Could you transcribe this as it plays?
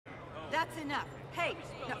That's enough. Hey,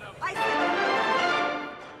 no, I said...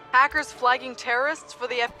 Hackers flagging terrorists for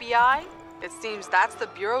the FBI? It seems that's the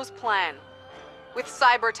Bureau's plan. With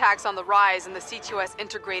cyber attacks on the rise and the C2S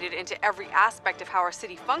integrated into every aspect of how our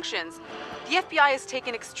city functions, the FBI has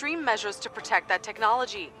taken extreme measures to protect that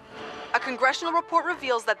technology. A congressional report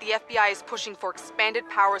reveals that the FBI is pushing for expanded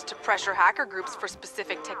powers to pressure hacker groups for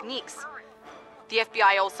specific techniques. The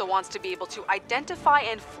FBI also wants to be able to identify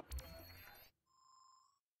and flag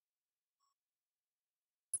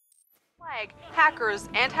hackers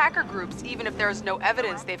and hacker groups even if there is no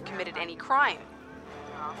evidence they've committed any crime.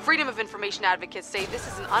 Freedom of information advocates say this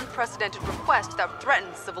is an unprecedented request that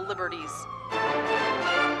threatens civil liberties.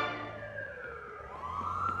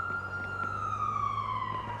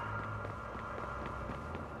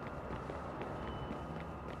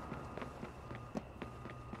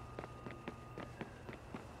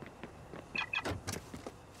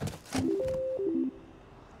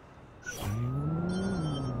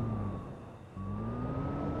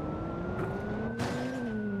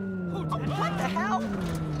 What the hell?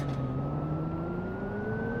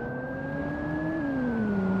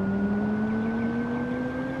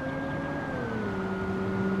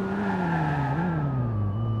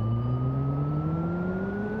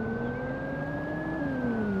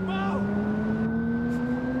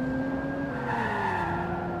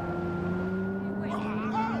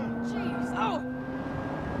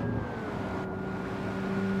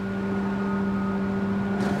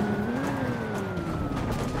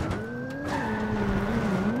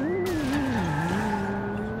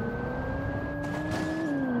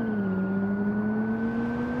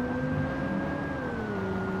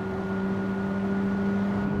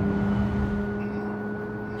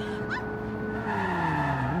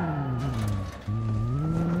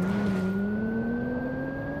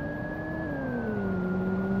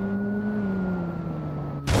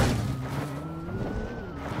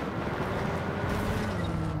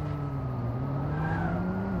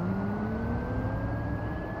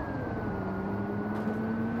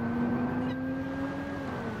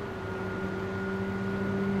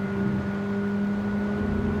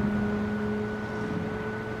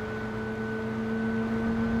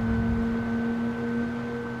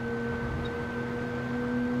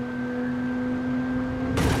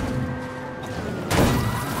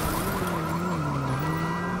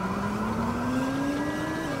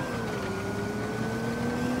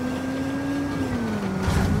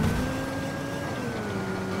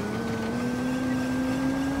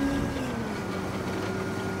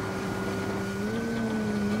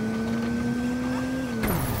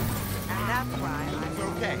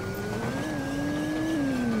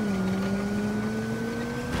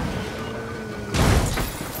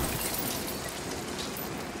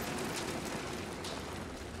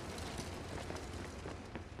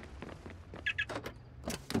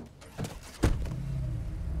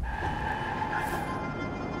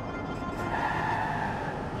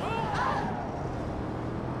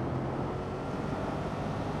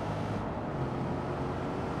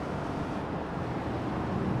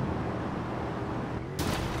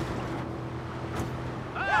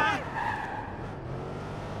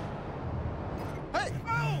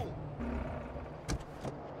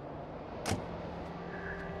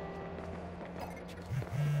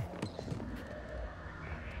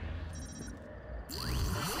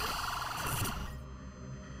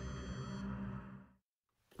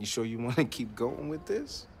 You sure you want to keep going with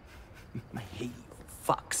this? I hate you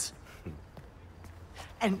fucks.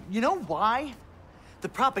 And you know why? The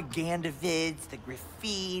propaganda vids, the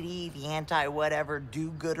graffiti, the anti-whatever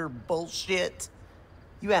do-gooder bullshit.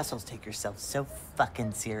 You assholes take yourselves so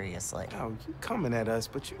fucking seriously. Oh, you're coming at us,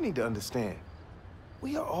 but you need to understand.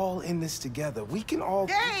 We are all in this together. We can all...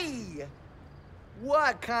 Hey!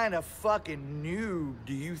 What kind of fucking noob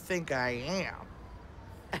do you think I am?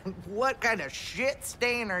 And what kind of shit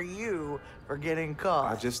stain are you for getting caught?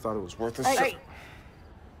 I just thought it was worth a Hey! shot. Hey.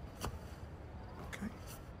 Okay.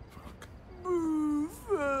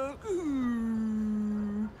 Fuck.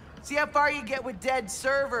 See how far you get with dead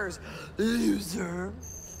servers, loser.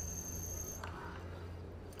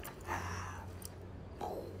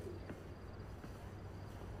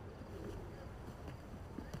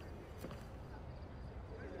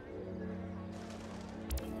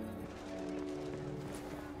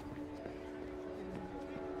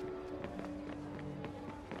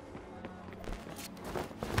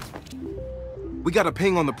 We got a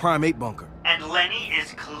ping on the Prime 8 bunker. And Lenny is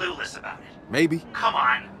clueless about it. Maybe. Come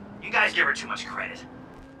on. You guys give her too much credit.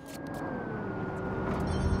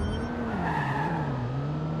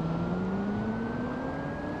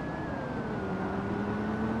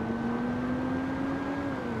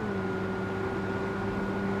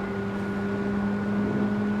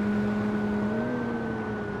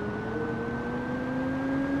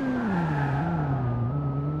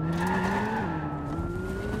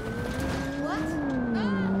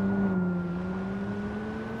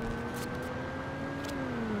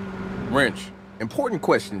 Wrench, important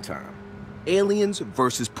question time. Aliens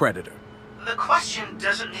versus Predator. The question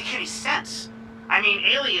doesn't make any sense. I mean,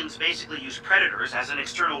 aliens basically use predators as an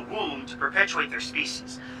external womb to perpetuate their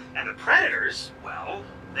species. And the predators, well,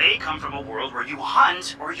 they come from a world where you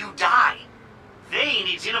hunt or you die. They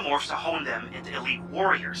need xenomorphs to hone them into elite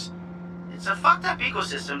warriors. It's a fucked up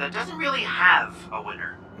ecosystem that doesn't really have a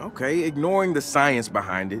winner. Okay, ignoring the science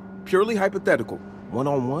behind it, purely hypothetical.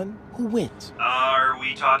 One-on-one, who wins? Are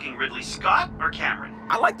we talking Ridley Scott or Cameron?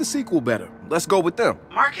 I like the sequel better. Let's go with them.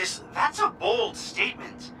 Marcus, that's a bold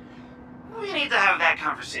statement. We need to have that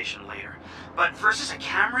conversation later. But versus a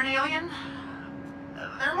Cameron alien?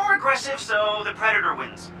 They're more aggressive, so the Predator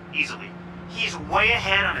wins, easily. He's way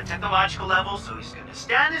ahead on a technological level, so he's gonna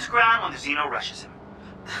stand his ground when the Xeno rushes him.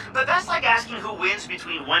 But that's like asking who wins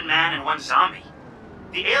between one man and one zombie.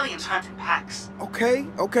 The aliens hunt in packs. Okay.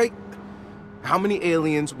 How many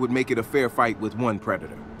aliens would make it a fair fight with one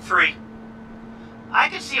Predator? 3. I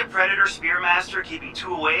could see a Predator Spearmaster keeping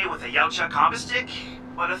 2 away with a Yautja combo stick,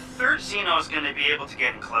 but a 3rd Xeno is gonna be able to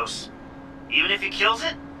get in close. Even if he kills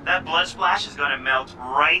it, that blood splash is gonna melt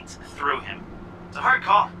right through him. It's a hard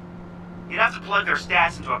call. You'd have to plug their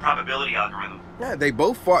stats into a probability algorithm. Yeah, they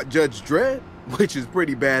both fought Judge Dredd, which is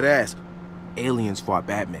pretty badass. Aliens fought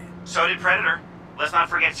Batman. So did Predator. Let's not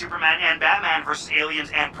forget Superman and Batman versus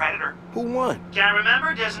aliens and Predator. Who won? Can't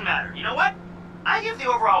remember? Doesn't matter. You know what? I give the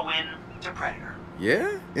overall win to Predator.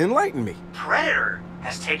 Yeah? Enlighten me. Predator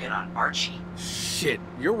has taken on Archie. Shit,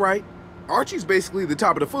 you're right. Archie's basically the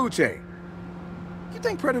top of the food chain. You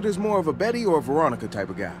think Predator's more of a Betty or a Veronica type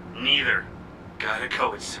of guy? Neither. Gotta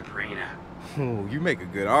go with Sabrina. Oh, you make a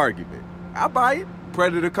good argument. I'll buy it.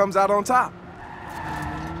 Predator comes out on top.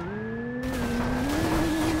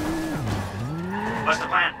 What's the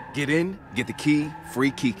plan? Get in, get the key,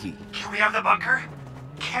 free Kiki. Can we have the bunker?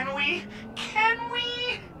 Can we?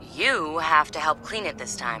 You have to help clean it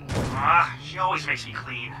this time. She always makes me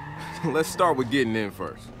clean. Let's start with getting in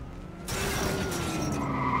first.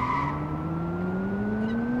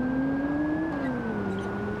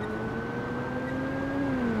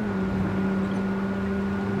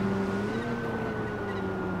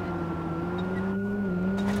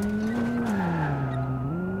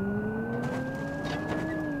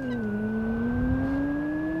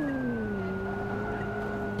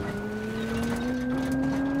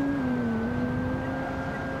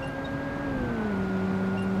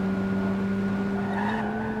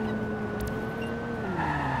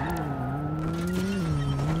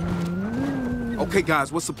 Okay,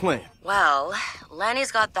 guys, what's the plan? Well,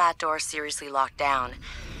 Lenny's got that door seriously locked down.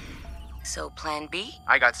 So plan B?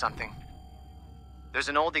 I got something. There's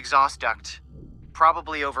an old exhaust duct.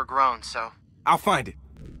 Probably overgrown, so... I'll find it.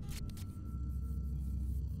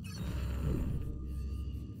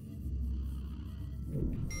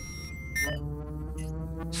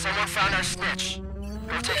 Someone found our snitch.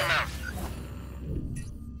 Go take him out.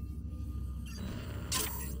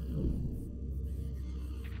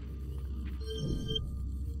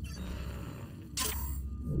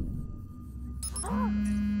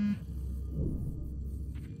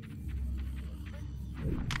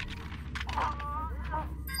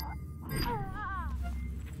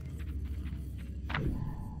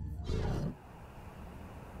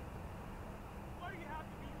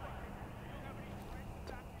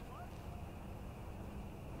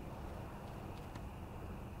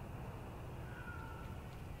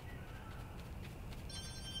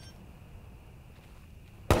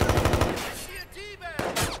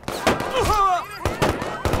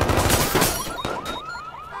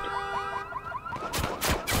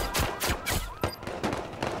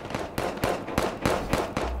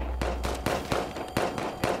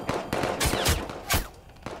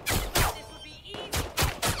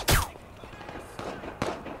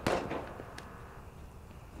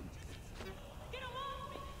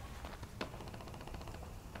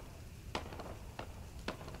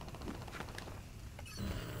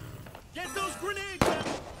 Get those grenades out!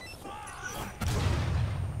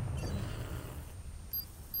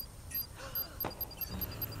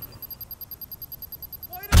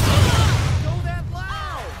 Why did you go that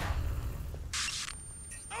loud?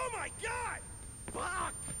 Oh my god!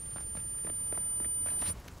 Fuck!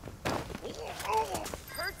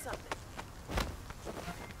 Heard something.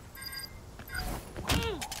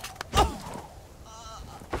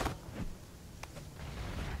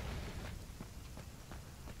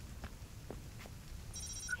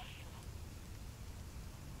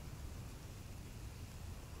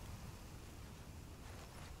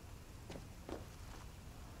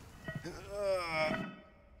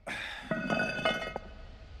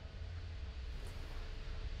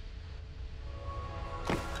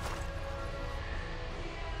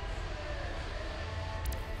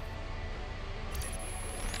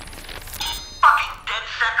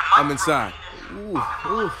 I'm inside.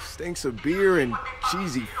 Ooh, stinks of beer and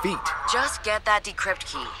cheesy feet. Just get that decrypt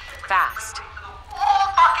key. Fast.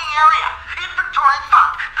 Whole fucking area. Inventory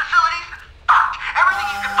fucked. Facilities fucked. Everything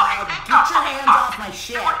you can fucking think Get of. your hands off my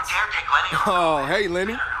shit. You wouldn't dare take Lenny on. Oh, hey,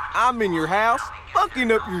 Lenny. I'm in your house,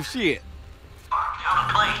 fucking up your shit. Fuck out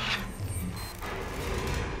of place.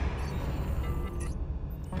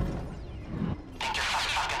 Think you're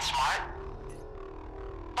fucking smart?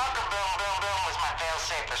 Bunker Boom Boom Boom was my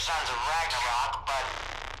failsafe for Sons of Ragnarok, but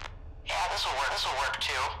yeah, this'll work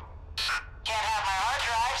too. Can't have my hard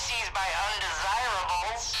drive seized by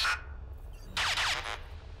undesirables.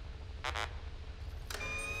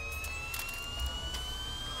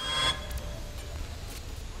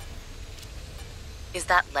 Is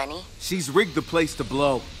that Lenny? She's rigged the place to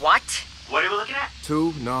blow. What? What are we looking at?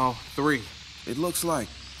 2, no, 3. It looks like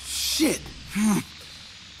shit.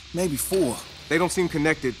 Maybe 4. They don't seem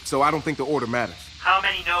connected, so I don't think the order matters. How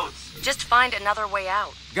many nodes? Just find another way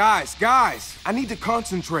out. Guys, I need to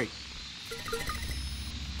concentrate.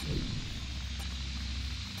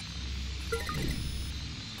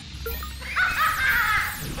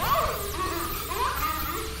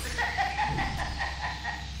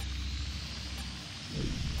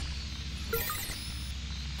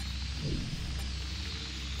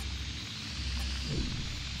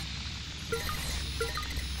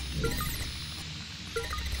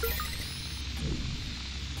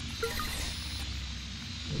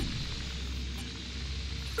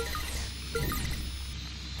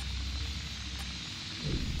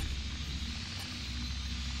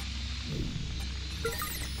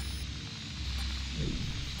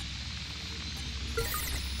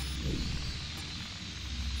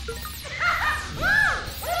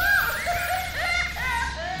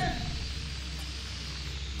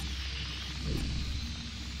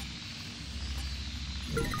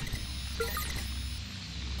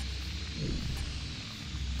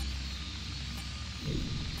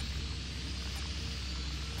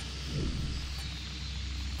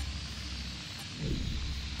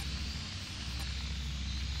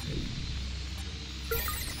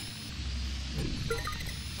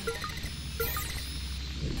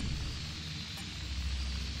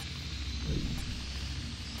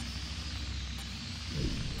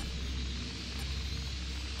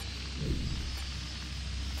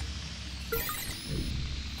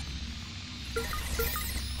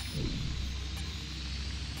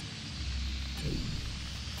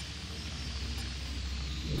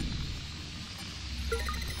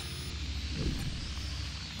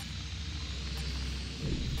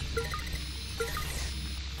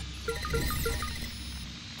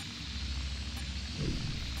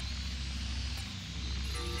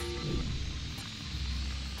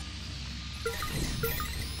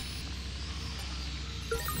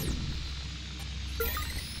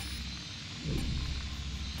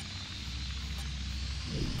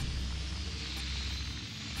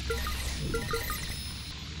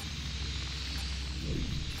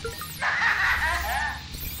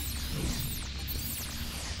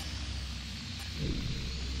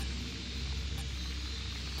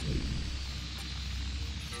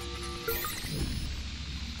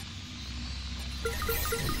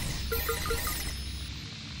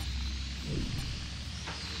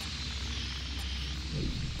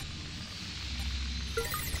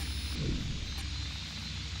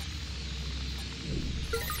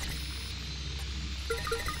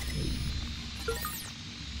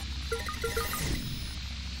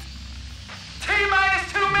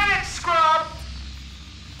 T-minus 2 minutes, scrub!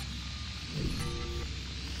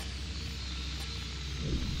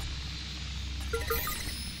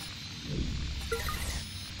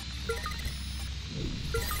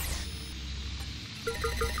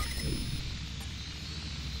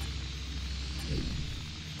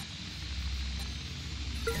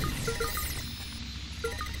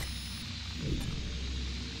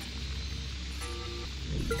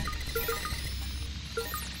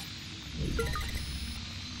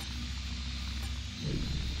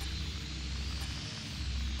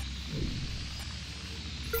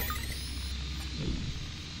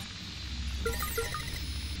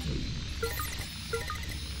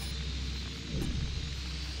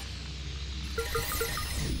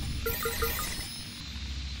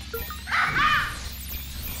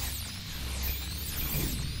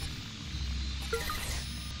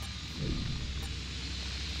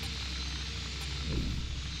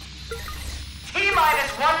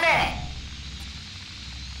 T-minus 1 minute.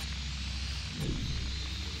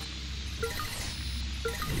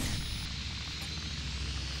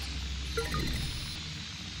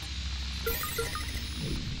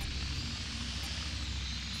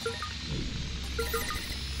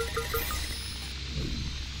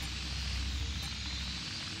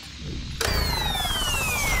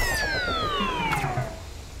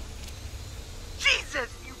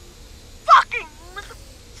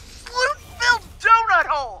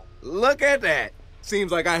 Look at that.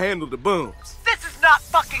 Seems like I handled the booms. This is not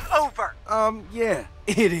fucking over! Yeah,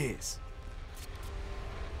 it is.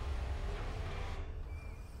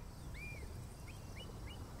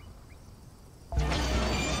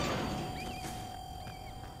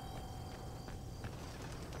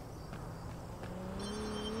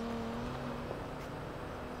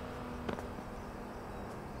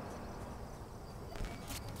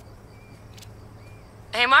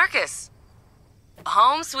 Hey, Marcus.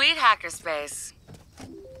 Home sweet hackerspace.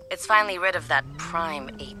 It's finally rid of that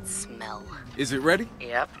Prime 8 smell. Is it ready?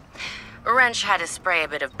 Yep. Wrench had to spray a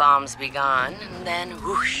bit of bombs be gone, and then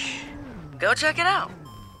whoosh. Go check it out.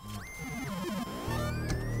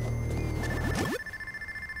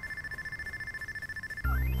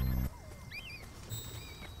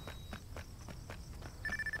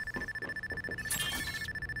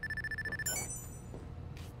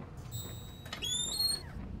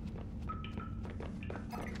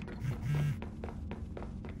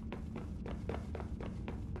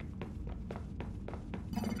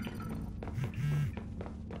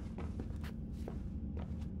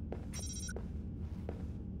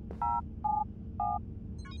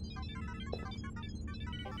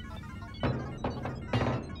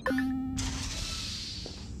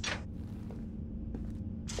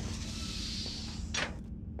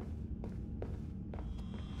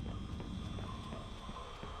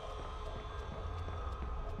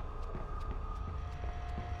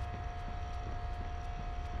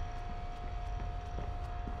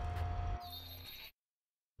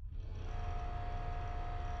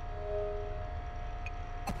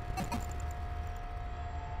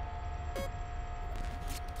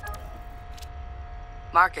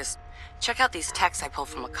 Marcus, check out these texts I pulled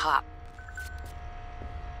from a cop.